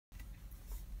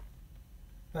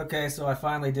Okay, so I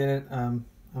finally did it. I'm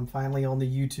finally on the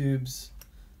YouTubes.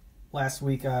 Last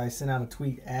week I sent out a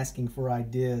tweet asking for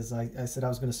ideas. I said I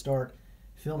was going to start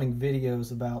filming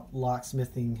videos about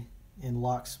locksmithing and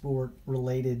lock sport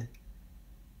related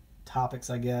topics,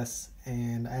 I guess,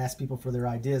 and I asked people for their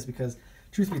ideas because,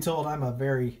 truth be told, I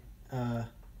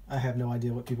have no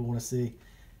idea what people want to see.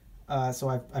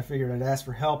 So I figured I'd ask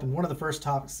for help, and one of the first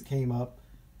topics that came up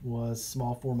was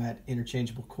small format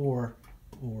interchangeable core,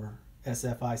 or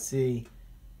SFIC.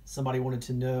 Somebody wanted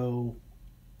to know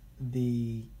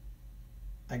the,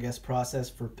 I guess, process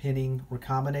for pinning or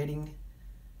combinating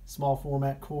small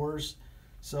format cores.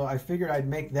 So I figured I'd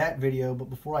make that video,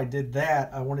 but before I did that,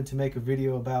 I wanted to make a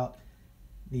video about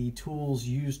the tools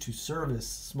used to service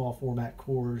small format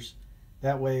cores.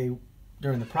 That way,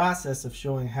 during the process of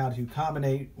showing how to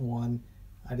combinate one,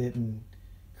 I didn't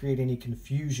create any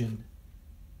confusion.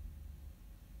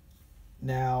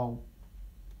 Now,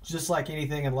 just like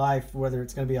anything in life, whether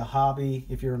it's going to be a hobby,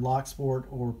 if you're in lock sport,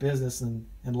 or business and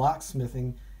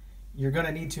locksmithing, you're going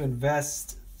to need to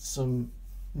invest some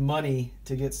money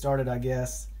to get started, I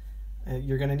guess.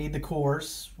 You're going to need the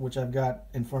cores, which I've got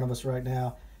in front of us right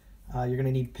now. You're going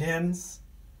to need pins,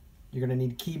 you're going to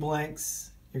need key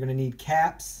blanks, you're going to need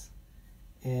caps,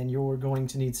 and you're going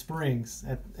to need springs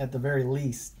at the very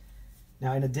least.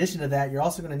 Now, in addition to that, you're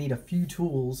also going to need a few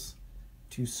tools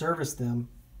to service them.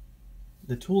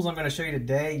 The tools I'm going to show you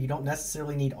today, you don't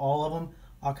necessarily need all of them.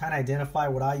 I'll kind of identify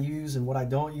what I use and what I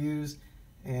don't use,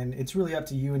 and it's really up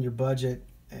to you and your budget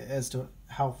as to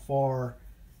how far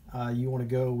you want to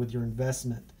go with your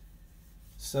investment.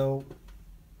 So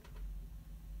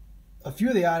a few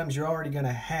of the items you're already going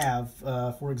to have,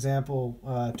 for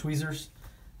example, tweezers.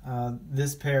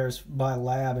 This pair is by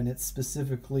Lab, and it's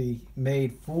specifically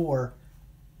made for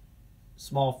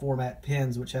small format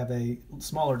pins, which have a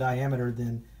smaller diameter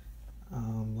than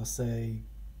let's say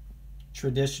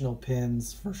traditional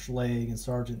pins for Schlage and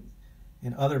Sargent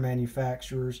and other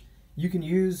manufacturers. You can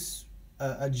use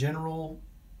a general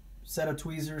set of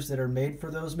tweezers that are made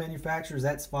for those manufacturers.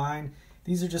 That's fine.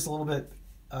 These are just a little bit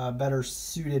better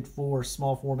suited for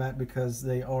small format because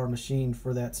they are machined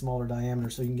for that smaller diameter,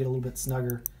 so you can get a little bit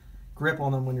snugger grip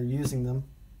on them when you're using them.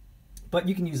 But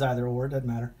you can use either or, it doesn't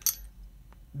matter.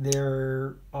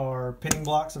 There are pinning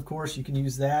blocks, of course. You can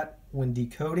use that when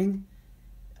decoding.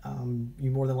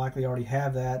 You more than likely already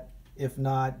have that. If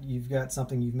not, you've got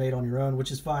something you've made on your own,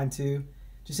 which is fine too.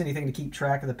 Just anything to keep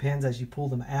track of the pins as you pull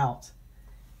them out.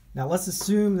 Now let's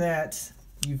assume that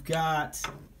you've got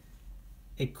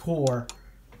a core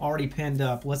already pinned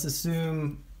up. Let's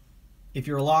assume if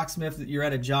you're a locksmith that you're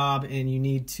at a job and you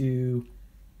need to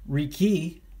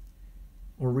rekey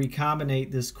or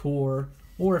recombinate this core,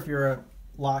 or if you're a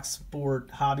lock sport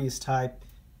hobbyist type,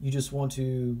 you just want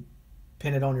to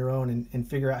pin it on your own and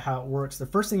figure out how it works. The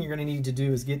first thing you're going to need to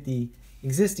do is get the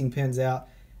existing pins out.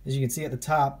 As you can see at the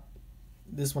top,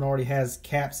 this one already has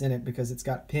caps in it because it's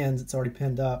got pins. It's already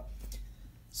pinned up.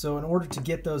 So in order to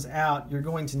get those out, you're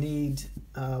going to need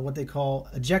what they call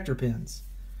ejector pins.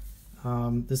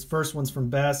 This first one's from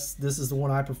Best. This is the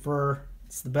one I prefer.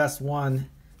 It's the best one.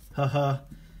 Haha.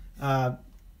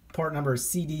 Part number is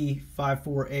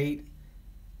CD548.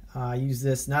 I use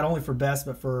this not only for Best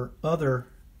but for other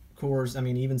cores. I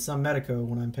mean, even some Medeco,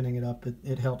 when I'm pinning it up,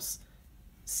 it helps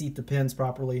seat the pins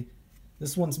properly.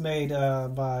 This one's made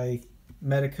by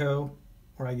Medeco,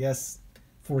 or I guess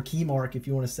for Keymark, if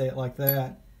you want to say it like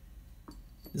that.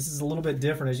 This is a little bit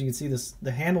different. As you can see,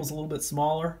 the handle's a little bit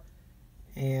smaller,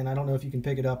 and I don't know if you can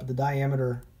pick it up, but the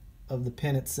diameter of the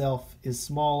pin itself is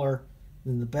smaller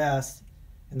than the Best.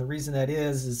 And the reason that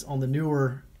is on the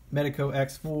newer Medeco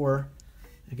X4,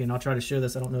 again, I'll try to show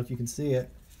this. I don't know if you can see it,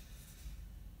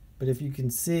 but if you can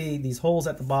see these holes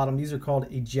at the bottom, these are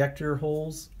called ejector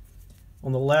holes.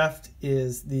 On the left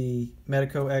is the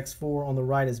Medeco X4, on the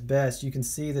right is Best. You can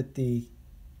see that the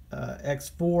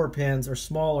X4 pins are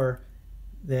smaller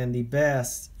than the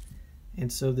Best,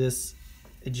 and so this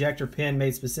ejector pin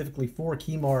made specifically for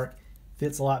Keymark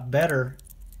fits a lot better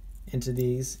into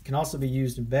these. It can also be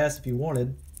used in Best if you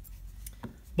wanted,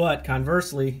 but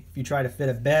conversely, if you try to fit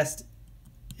a Best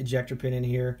ejector pin in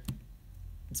here,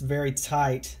 it's very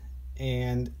tight,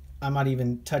 and I'm not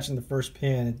even touching the first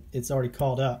pin. It's already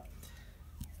called up.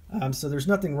 So there's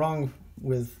nothing wrong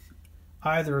with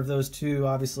either of those two.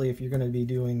 Obviously, if you're going to be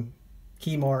doing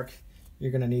Keymark, you're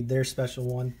going to need their special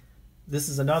one. This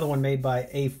is another one made by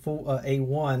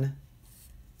A1,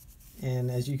 and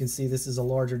as you can see, this is a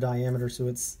larger diameter, so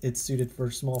it's suited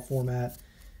for small format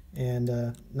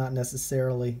and not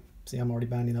necessarily, see, I'm already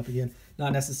binding up again,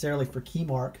 not necessarily for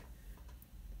Keymark.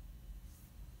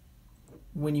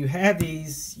 when you have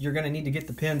these, you're going to need to get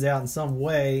the pins out in some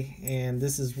way, and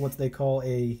this is what they call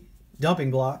a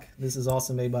dumping block. This is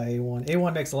also made by A1.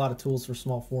 A1 makes a lot of tools for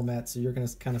small formats, so you're going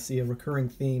to kind of see a recurring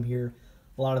theme here.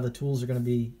 A lot of the tools are going to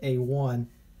be A1.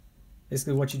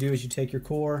 Basically what you do is you take your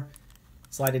core,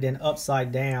 slide it in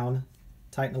upside down,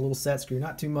 tighten a little set screw,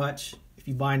 not too much. If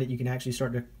you bind it, you can actually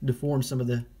start to deform some of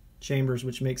the chambers,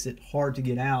 which makes it hard to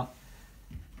get out.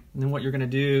 And then what you're going to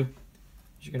do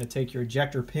is you're going to take your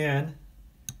ejector pin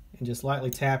and just lightly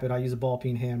tap it. I use a ball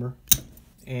peen hammer,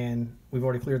 and we've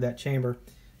already cleared that chamber.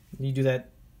 And you do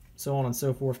that so on and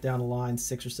so forth down the line,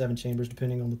 6 or 7 chambers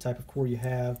depending on the type of core you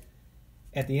have.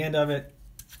 At the end of it,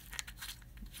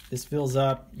 this fills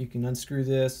up. You can unscrew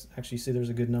this. Actually, you see there's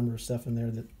a good number of stuff in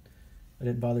there that I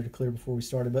didn't bother to clear before we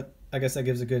started, but I guess that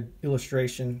gives a good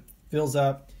illustration. Fills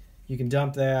up. You can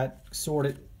dump that, sort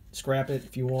it, scrap it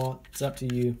if you want. It's up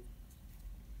to you.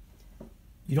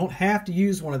 You don't have to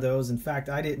use one of those. In fact,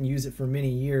 I didn't use it for many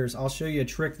years. I'll show you a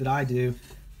trick that I do.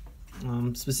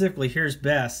 Specifically, here's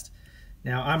best.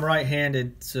 Now, I'm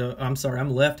right-handed, so I'm sorry,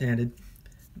 I'm left-handed.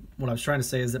 What I was trying to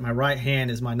say is that my right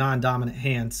hand is my non-dominant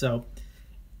hand. So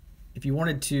if you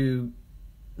wanted to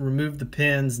remove the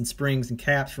pins and springs and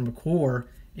caps from a core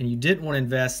and you didn't want to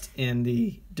invest in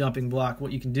the dumping block,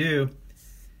 what you can do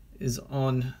is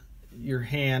on your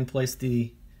hand, place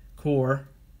the core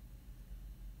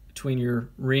between your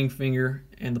ring finger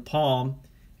and the palm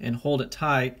and hold it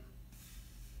tight.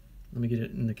 Let me get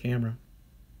it in the camera.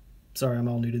 Sorry, I'm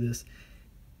all new to this.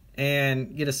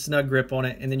 And get a snug grip on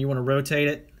it, and then you want to rotate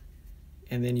it,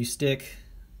 and then you stick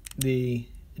the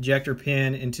ejector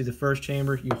pin into the first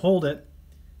chamber. You hold it,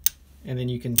 and then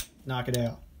you can knock it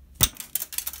out.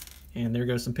 And there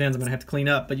goes some pins I'm going to have to clean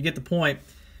up, but you get the point.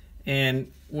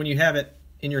 And when you have it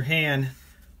in your hand,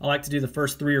 I like to do the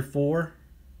first 3 or 4,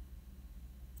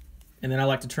 and then I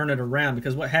like to turn it around,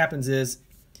 because what happens is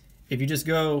if you just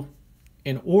go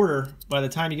in order, by the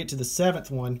time you get to the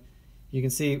 7th one, you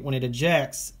can see when it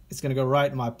ejects, it's going to go right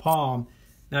in my palm.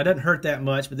 Now, it doesn't hurt that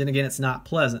much, but then again, it's not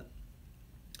pleasant.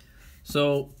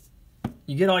 So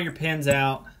you get all your pins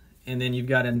out, and then you've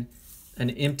got an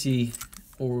empty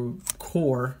or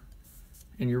core,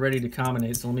 and you're ready to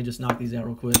combinate. So let me just knock these out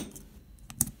real quick.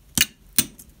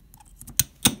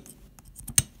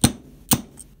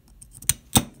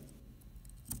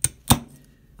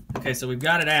 Okay, so we've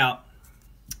got it out.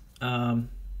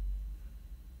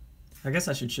 I guess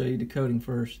I should show you decoding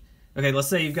first. Okay, let's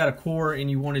say you've got a core and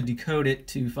you want to decode it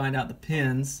to find out the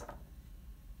pins.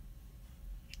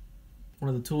 One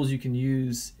of the tools you can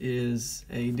use is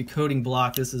a decoding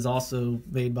block. This is also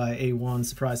made by A1,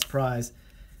 surprise, surprise.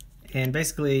 And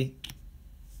basically,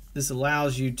 this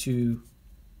allows you to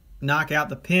knock out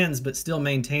the pins but still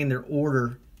maintain their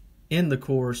order in the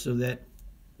core, so that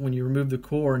when you remove the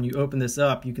core and you open this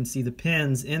up, you can see the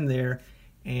pins in there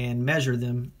and measure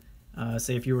them.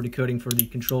 Say if you were decoding for the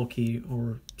control key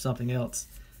or something else.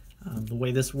 The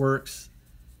way this works,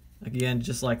 again,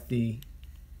 just like the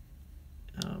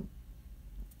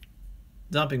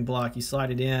dumping block, you slide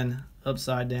it in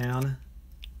upside down,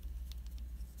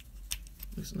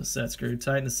 loosen the set screw,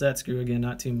 tighten the set screw, again,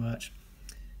 not too much.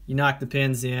 You knock the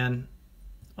pins in,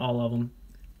 all of them,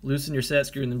 loosen your set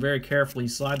screw, and then very carefully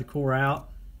slide the core out,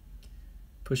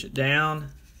 push it down,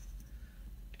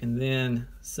 and then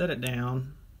set it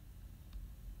down,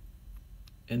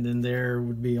 and then there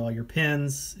would be all your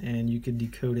pins, and you could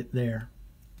decode it there.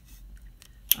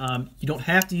 You don't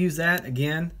have to use that.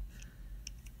 Again,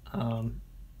 I'll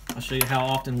show you how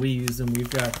often we use them. We've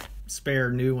got spare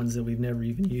new ones that we've never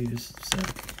even used. So,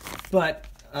 but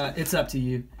it's up to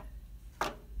you.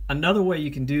 Another way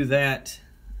you can do that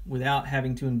without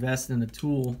having to invest in a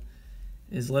tool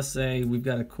is, let's say we've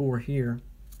got a core here.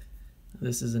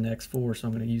 This is an X4, so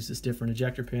I'm going to use this different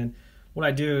ejector pin. What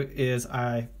I do is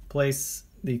I place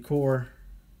the core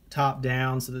top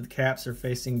down so that the caps are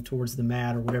facing towards the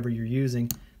mat or whatever you're using,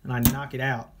 and I knock it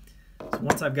out. So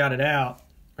once I've got it out,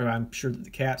 or I'm sure that the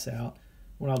cap's out,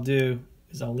 what I'll do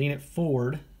is I'll lean it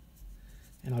forward,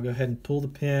 and I'll go ahead and pull the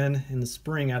pin and the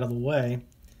spring out of the way.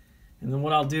 And then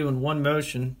what I'll do in one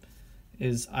motion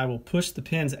is I will push the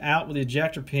pins out with the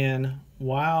ejector pin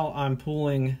while I'm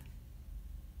pulling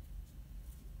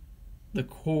the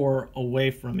core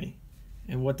away from me.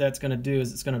 And what that's going to do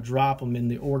is it's going to drop them in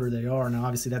the order they are. Now,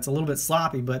 obviously, that's a little bit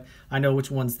sloppy, but I know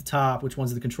which one's the top, which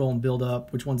one's the control and build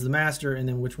up, which one's the master, and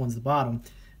then which one's the bottom.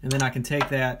 And then I can take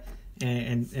that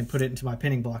and put it into my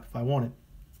pinning block if I wanted.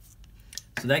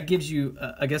 So that gives you,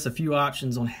 I guess, a few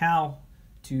options on how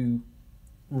to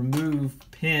remove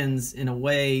pins in a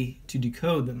way to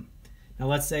decode them. Now,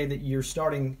 let's say that you're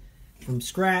starting from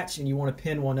scratch and you want to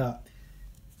pin one up.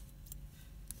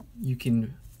 you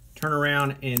can turn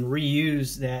around and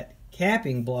reuse that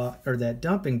capping block or that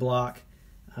dumping block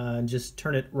and just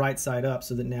turn it right side up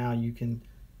so that now you can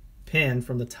pin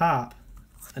from the top.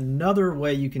 Another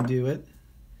way you can do it,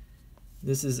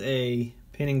 this is a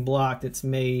pinning block that's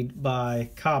made by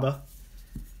Kaba.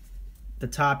 The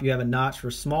top you have a notch for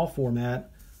small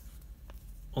format.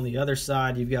 On the other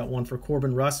side you've got one for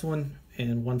Corbin Russwin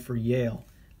and one for Yale.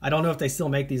 I don't know if they still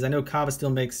make these. I know Kaba still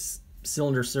makes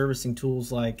cylinder servicing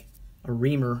tools like a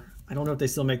reamer. I don't know if they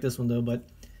still make this one though, but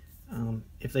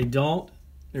if they don't,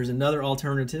 there's another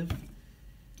alternative.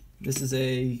 This is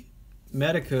a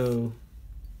Medeco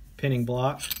pinning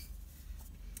block.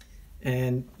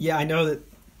 And yeah, I know that,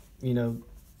 you know,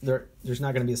 there's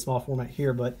not going to be a small format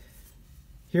here, but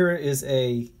here is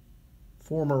a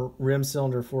former rim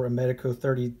cylinder for a Medeco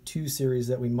 32 series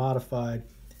that we modified.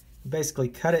 Basically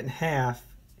cut it in half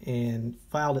and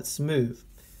filed it smooth.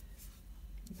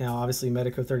 Now obviously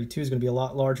Medeco 32 is going to be a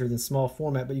lot larger than small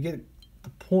format, but you get the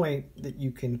point that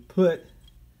you can put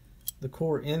the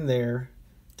core in there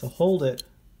to hold it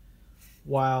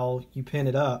while you pin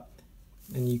it up,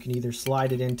 and you can either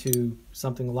slide it into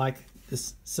something like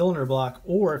this cylinder block,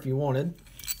 or if you wanted,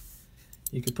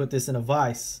 you could put this in a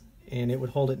vise and it would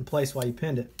hold it in place while you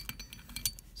pinned it.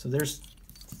 So there's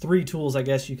 3 tools, I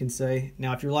guess you can say.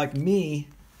 Now if you're like me,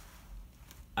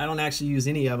 I don't actually use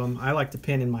any of them. I like to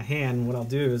pin in my hand. What I'll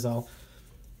do is in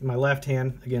my left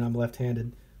hand, again I'm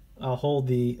left-handed, I'll hold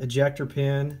the ejector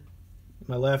pin in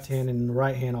my left hand, and in the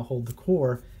right hand I'll hold the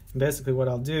core. And basically what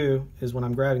I'll do is when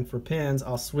I'm grabbing for pins,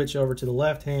 I'll switch over to the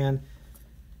left hand,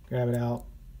 grab it out,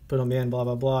 put them in, blah,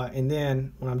 blah, blah. And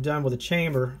then when I'm done with the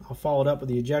chamber, I'll follow it up with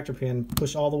the ejector pin,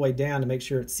 push all the way down to make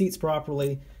sure it seats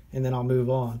properly, and then I'll move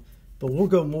on. But we'll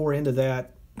go more into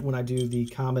that when I do the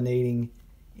combinating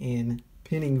and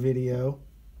pinning video.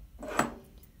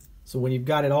 So when you've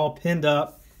got it all pinned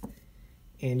up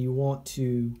and you want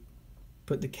to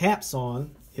put the caps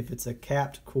on, if it's a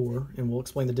capped core, and we'll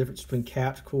explain the difference between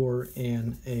capped core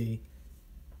and a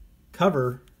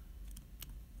cover,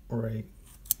 or a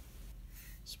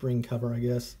spring cover, I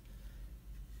guess.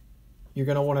 You're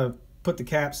going to want to put the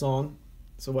caps on.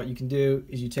 So what you can do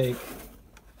is you take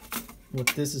what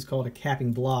this is called a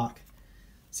capping block.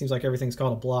 Seems like everything's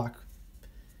called a block.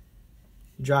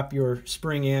 You drop your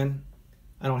spring in.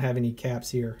 I don't have any caps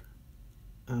here.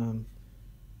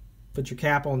 Put your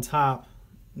cap on top,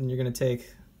 and you're going to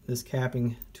take this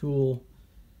capping tool,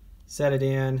 set it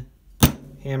in,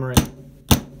 hammer it,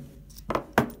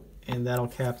 and that'll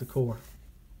cap the core,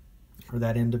 or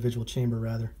that individual chamber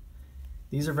rather.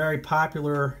 These are very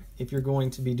popular if you're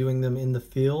going to be doing them in the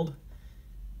field.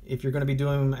 If you're going to be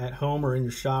doing them at home or in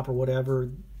your shop or whatever,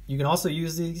 you can also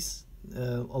use these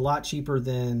a lot cheaper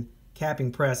than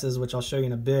capping presses, which I'll show you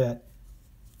in a bit.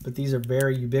 But these are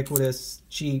very ubiquitous,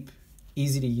 cheap,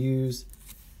 easy to use.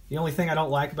 The only thing I don't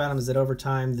like about them is that over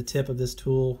time the tip of this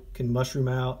tool can mushroom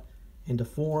out and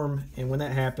deform, and when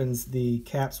that happens the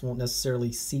caps won't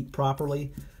necessarily seat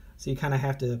properly. So you kind of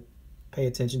have to pay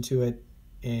attention to it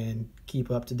and keep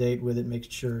up to date with it,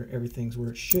 make sure everything's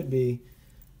where it should be.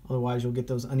 Otherwise you'll get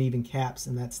those uneven caps,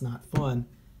 and that's not fun.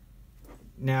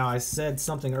 Now I said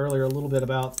something earlier a little bit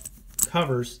about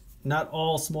covers. Not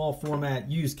all small format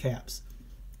use caps.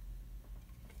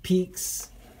 Peaks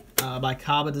by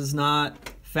Kaba does not.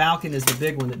 Falcon is the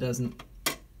big one that doesn't.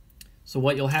 So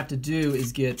what you'll have to do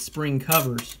is get spring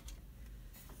covers.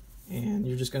 And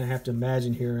you're just going to have to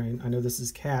imagine here, and I know this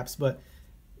is caps, but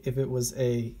if it was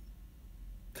a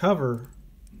cover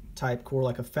type core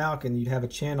like a Falcon, you'd have a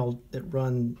channel that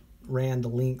ran the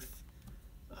length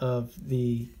of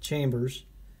the chambers.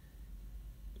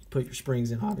 You put your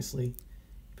springs in, obviously.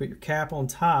 You put your cap on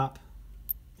top,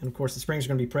 and of course the springs are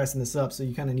going to be pressing this up, so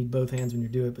you kind of need both hands when you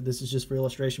do it, but this is just for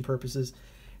illustration purposes.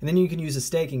 And then you can use a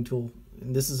staking tool,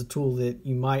 and this is a tool that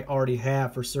you might already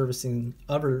have for servicing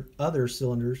other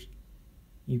cylinders.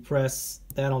 You press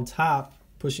that on top,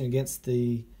 pushing against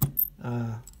the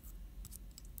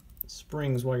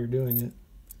springs while you're doing it.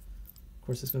 Of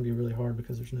course, it's going to be really hard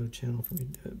because there's no channel for me to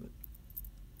do it. But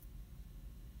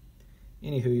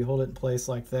anywho, you hold it in place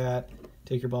like that.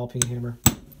 Take your ball peen hammer,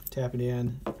 tap it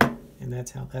in, and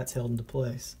that's how that's held into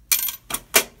place.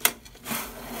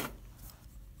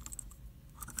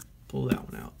 Pull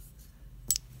that one out.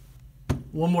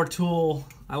 One more tool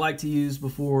I like to use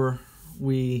before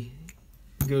we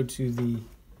go to the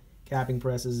capping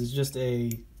presses is just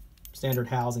a standard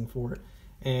housing for it.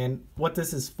 And what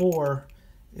this is for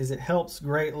is it helps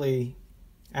greatly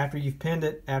after you've pinned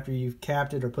it, after you've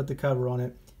capped it or put the cover on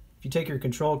it. If you take your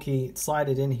control key, slide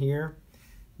it in here,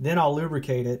 then I'll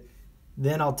lubricate it,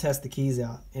 then I'll test the keys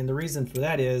out. And the reason for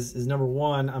that is number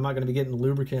one, I'm not going to be getting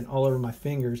lubricant all over my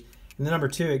fingers. And then number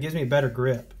two, it gives me a better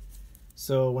grip.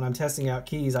 So when I'm testing out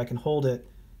keys, I can hold it,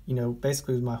 you know,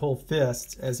 basically with my whole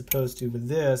fist, as opposed to with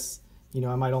this, you know,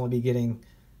 I might only be getting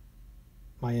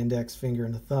my index finger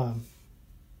and the thumb.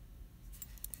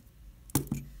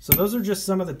 So those are just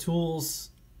some of the tools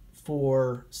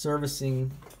for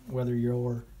servicing, whether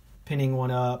you're pinning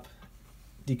one up,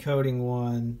 decoding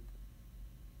one,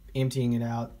 emptying it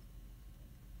out.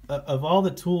 Of all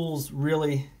the tools,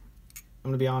 really,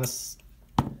 I'm going to be honest,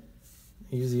 I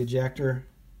use the ejector.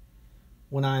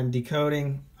 When I'm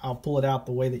decoding, I'll pull it out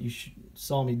the way that you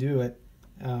saw me do it.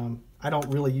 I don't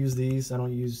really use these. I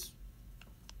don't use...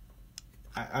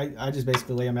 I just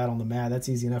basically lay them out on the mat. That's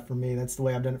easy enough for me. That's the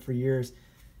way I've done it for years.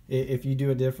 If you do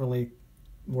it differently,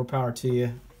 more power to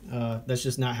you. That's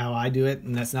just not how I do it,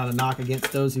 and that's not a knock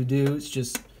against those who do. It's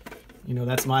just, you know,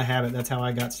 that's my habit. That's how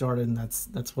I got started, and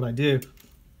that's what I do.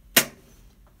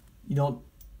 You don't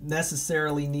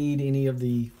necessarily need any of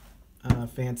the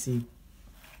fancy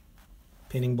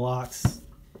pinning blocks.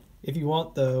 If you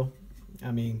want, though,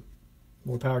 I mean,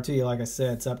 more power to you. Like I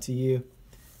said, it's up to you.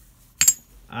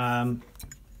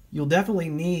 You'll definitely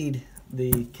need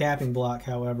the capping block,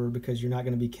 however, because you're not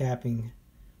going to be capping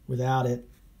without it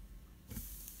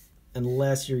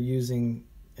unless you're using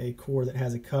a core that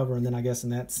has a cover, and then I guess in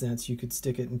that sense you could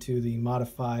stick it into the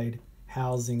modified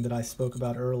housing that I spoke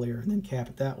about earlier and then cap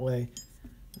it that way.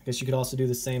 I guess you could also do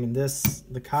the same in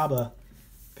the Kaba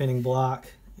pinning block.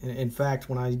 In fact,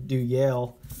 when I do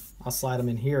Yale, I'll slide them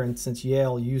in here, and since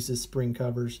Yale uses spring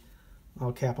covers,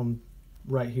 I'll cap them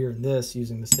right here in this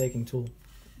using the staking tool.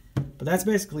 But that's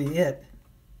basically it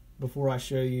before I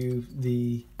show you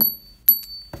the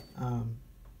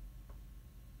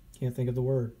can't think of the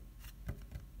word,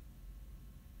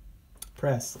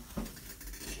 press.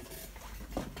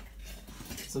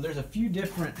 So there's a few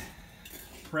different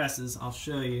presses I'll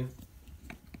show you.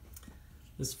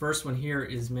 This first one here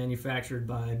is manufactured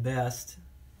by Best,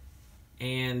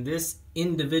 and this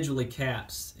individually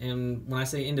caps. And when I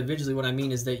say individually, what I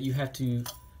mean is that you have to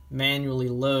manually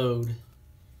load,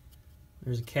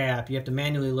 there's a cap, you have to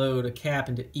manually load a cap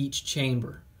into each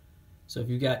chamber. So if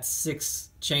you've got 6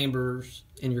 chambers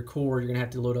in your core, you're going to have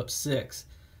to load up 6.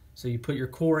 So you put your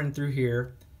core in through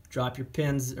here, drop your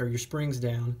pins or your springs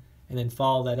down, and then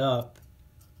follow that up.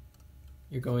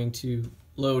 You're going to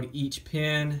load each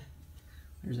pin.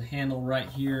 There's a handle right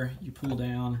here you pull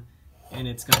down, and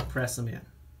it's going to press them in.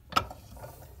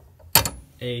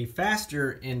 A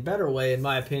faster and better way, in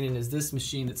my opinion, is this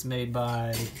machine that's made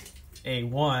by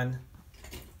A1.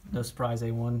 No surprise,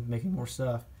 A1 making more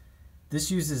stuff. This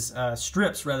uses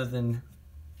strips rather than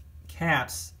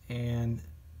caps, and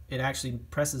it actually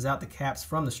presses out the caps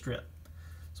from the strip.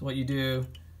 So what you do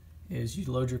is you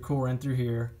load your core in through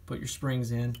here, put your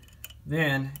springs in,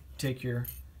 then take your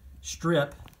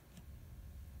strip,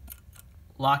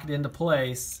 lock it into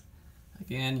place.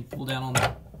 Again, you pull down on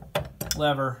the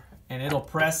lever, and it'll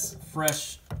press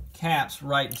fresh caps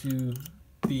right into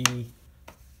the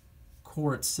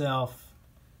core itself.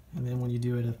 And then when you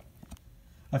do it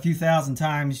a few thousand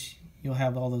times, you'll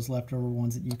have all those leftover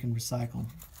ones that you can recycle,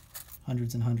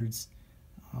 hundreds and hundreds.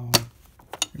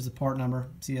 Here's the part number,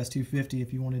 CS250,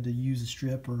 if you wanted to use a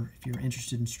strip or if you're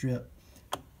interested in strip.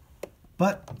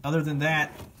 But other than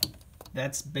that,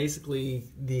 that's basically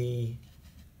the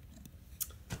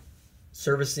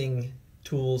servicing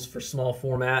tools for small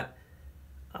format.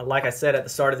 Like I said at the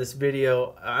start of this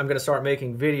video, I'm going to start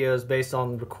making videos based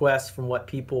on requests from what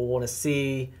people want to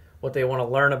see, what they want to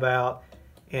learn about.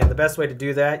 And the best way to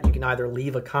do that, you can either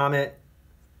leave a comment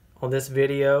on this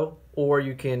video, or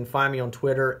you can find me on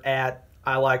Twitter at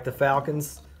I Like the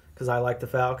Falcons, because I like the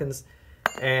Falcons,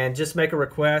 and just make a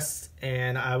request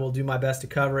and I will do my best to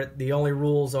cover it. The only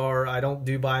rules are I don't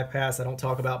do bypass, I don't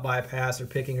talk about bypass or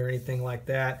picking or anything like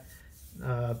that.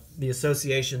 The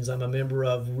associations I'm a member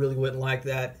of really wouldn't like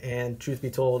that, and truth be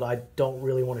told, I don't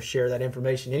really want to share that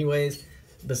information anyways.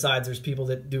 Besides, there's people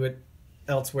that do it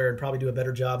elsewhere and probably do a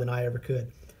better job than I ever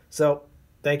could. So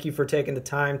thank you for taking the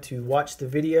time to watch the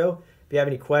video. If you have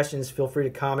any questions, feel free to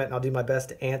comment and I'll do my best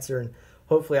to answer, and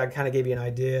hopefully I kind of gave you an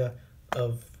idea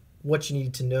of what you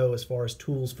need to know as far as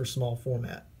tools for small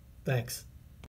format. Thanks.